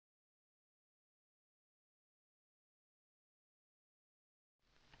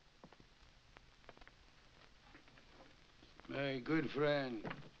My good friend.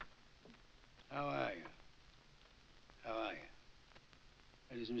 How are you? How are you?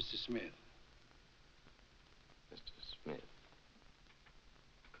 That is Mr. Smith. Mr. Smith.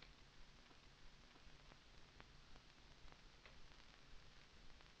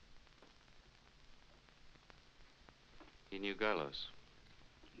 He knew Carlos.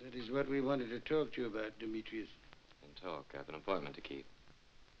 That is what we wanted to talk to you about, Dimitrios. And talk. I have an appointment to keep.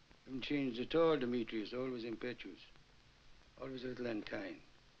 You haven't changed at all, Dimitrios. Always impetuous. Always a little unkind.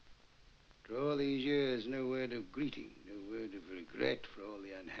 After all these years, no word of greeting, no word of regret for all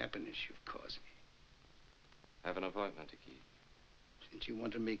the unhappiness you've caused me. I have an appointment to keep. Since you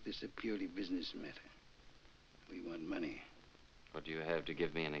want to make this a purely business matter, we want money. What do you have to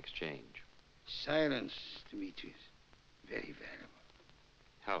give me in exchange? Silence, Dimitrios. Very valuable.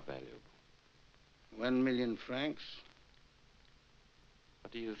 How valuable? 1 million francs.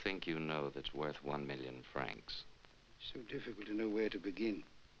 What do you think you know that's worth 1 million francs? So difficult to know where to begin.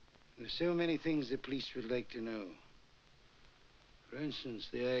 There's so many things the police would like to know. For instance,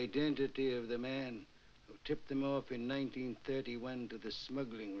 the identity of the man who tipped them off in 1931 to the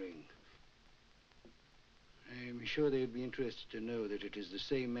smuggling ring. I'm sure they'd be interested to know that it is the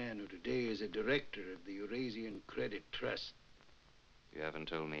same man who today is a director of the Eurasian Credit Trust. You haven't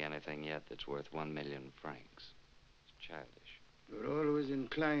told me anything yet that's worth 1 million francs. It's childish. You're always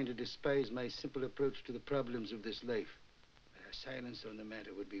inclined to despise my simple approach to the problems of this life. But a silence on the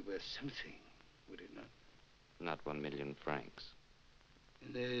matter would be worth something, would it not? Not 1 million francs.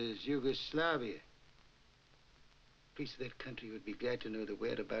 And there's Yugoslavia. Police of that country would be glad to know the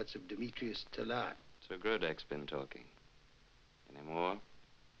whereabouts of Dimitrios Talat. Sir Grodek's been talking. Any more?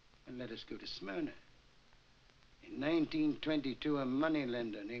 And let us go to Smyrna. In 1922, a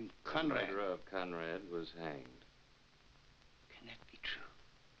moneylender named Conrad. The murderer of Conrad was hanged. Can that be true?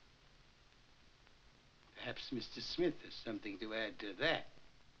 Perhaps Mr. Smith has something to add to that.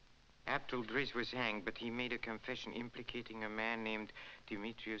 Abdul Driz was hanged, but he made a confession implicating a man named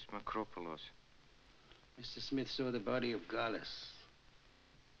Dimitrios Makropoulos. Mr. Smith saw the body of Gallus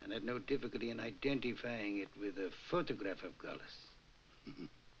and had no difficulty in identifying it with a photograph of Gallus.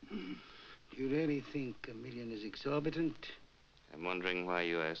 Do you really think 1 million is exorbitant? I'm wondering why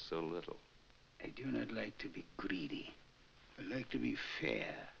you ask so little. I do not like to be greedy. I like to be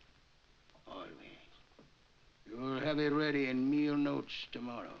fair. Always. You'll have it ready in meal notes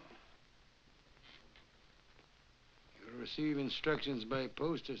tomorrow. You'll receive instructions by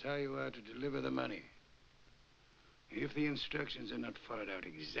post as how you are to deliver the money. If the instructions are not followed out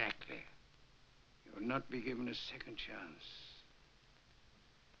exactly, you will not be given a second chance.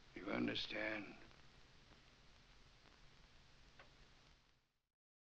 You understand?